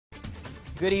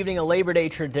Good evening. A Labor Day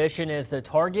tradition is the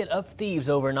target of thieves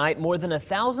overnight. More than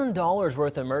 $1,000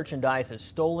 worth of merchandise is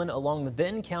stolen along the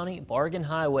Benton County Bargin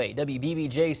Highway.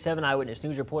 WBBJ 7 Eyewitness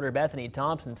News reporter Bethany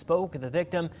Thompson spoke with the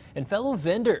victim and fellow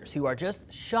vendors who are just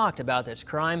shocked about this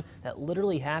crime that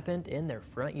literally happened in their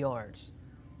front yards.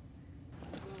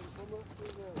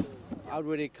 I'm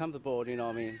really comfortable,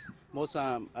 most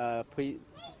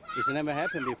it's never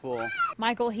happened before.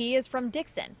 Michael He is from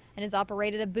Dixon and has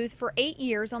operated a booth for 8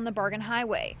 years on the Bargin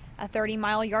Highway, a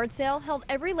 30-mile yard sale held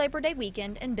every Labor Day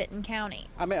weekend in Benton County.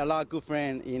 I met a lot of good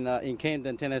friends in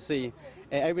Camden, Tennessee,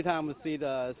 and every time I see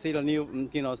the new,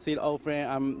 see the old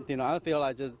friend, I feel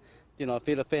like just,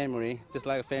 feel a family, just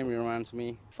like a family around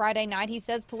me. Friday night, he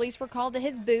says police were called to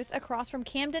his booth across from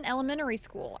Camden Elementary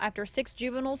School after 6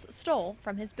 juveniles stole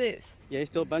from his booth. Yeah, he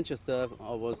stole a bunch of stuff,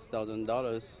 over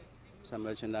 $1,000, some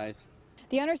merchandise.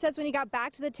 The owner says when he got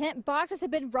back to the tent, boxes had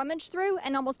been rummaged through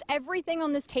and almost everything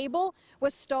on this table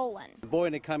was stolen. The boy,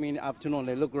 they come in afternoon,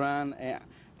 they look around, and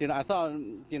I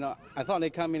thought they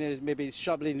come in and maybe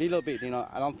shoveling a little bit.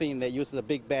 I don't think they use the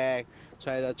big bag,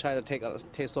 try to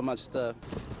take so much stuff.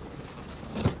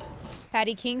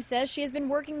 Patty King says she has been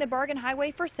working the Bargin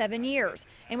Highway for 7 years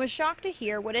and was shocked to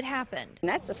hear what had happened. And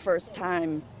that's the first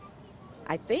time,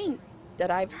 I think, that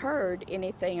I've heard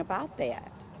anything about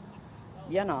that.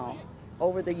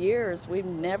 Over the years, we've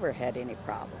never had any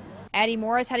problem. Addie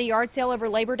Morris had a yard sale over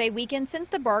Labor Day weekend since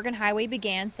the Bargin Highway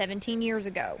began 17 years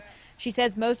ago. She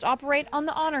says most operate on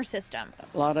the honor system.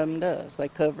 A lot of them does. They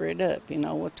cover it up,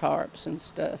 with tarps and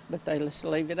stuff, but they just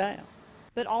leave it out.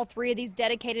 But all 3 of these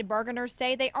dedicated bargainers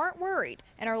say they aren't worried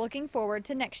and are looking forward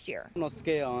to next year. I'm not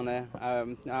scared on that.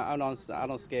 I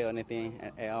don't scare anything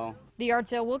at all. The yard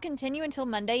sale will continue until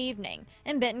Monday evening.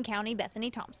 In Benton County,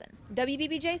 Bethany Thompson,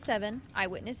 WBBJ 7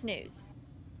 Eyewitness News.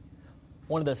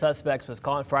 One of the suspects was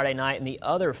caught Friday night, and the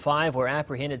other 5 were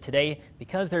apprehended today.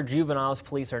 Because they're juveniles,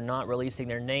 police are not releasing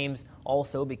their names.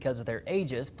 Also, because of their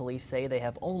ages, police say they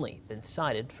have only been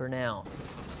cited for now.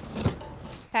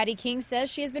 Patty King says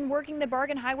she has been working the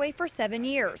Bargin Highway for 7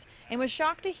 years and was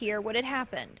shocked to hear what had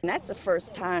happened. And that's the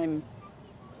first time,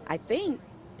 I think,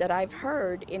 that I've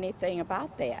heard anything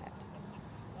about that.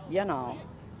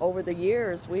 Over the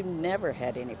years, we've never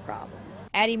had any problem.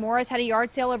 Addie Morris had a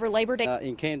yard sale over Labor Day.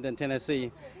 In Camden, Tennessee,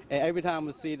 and every time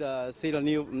I see the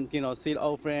new, see the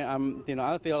old friend,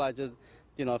 I feel like just,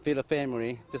 feel a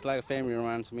family, just like a family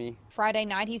around me. Friday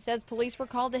night, he says police were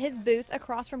called to his booth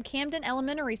across from Camden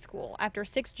Elementary School after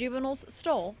 6 juveniles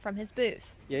stole from his booth.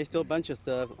 Yeah, he stole a bunch of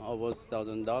stuff, over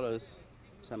 $1,000,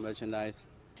 some merchandise.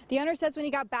 The owner says when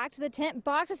he got back to the tent,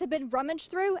 boxes had been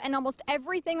rummaged through and almost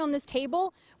everything on this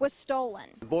table was stolen.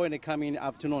 The boy, they come in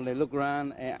afternoon, they look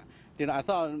around, and I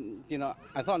thought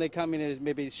they come in and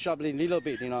maybe shoveling a little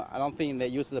bit. I don't think they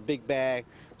use the big bag,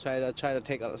 try to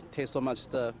take so much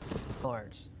stuff.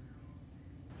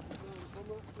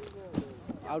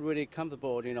 I'm really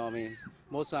comfortable,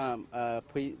 most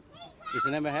it's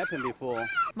never happened before.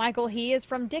 Michael He is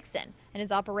from Dixon and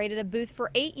has operated a booth for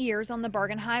 8 years on the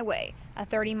Bargin Highway, a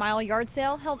 30-mile yard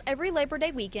sale held every Labor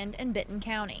Day weekend in Benton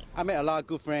County. I met a lot of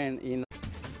good friends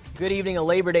Good evening. A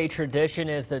Labor Day tradition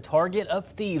is the target of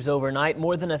thieves overnight.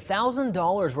 More than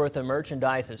 $1,000 worth of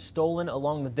merchandise is stolen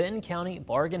along the Benton County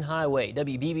Bargin Highway.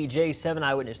 WBBJ 7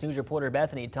 Eyewitness News reporter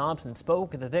Bethany Thompson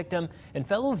spoke with the victim and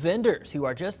fellow vendors who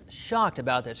are just shocked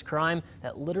about this crime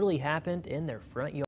that literally happened in their front yard.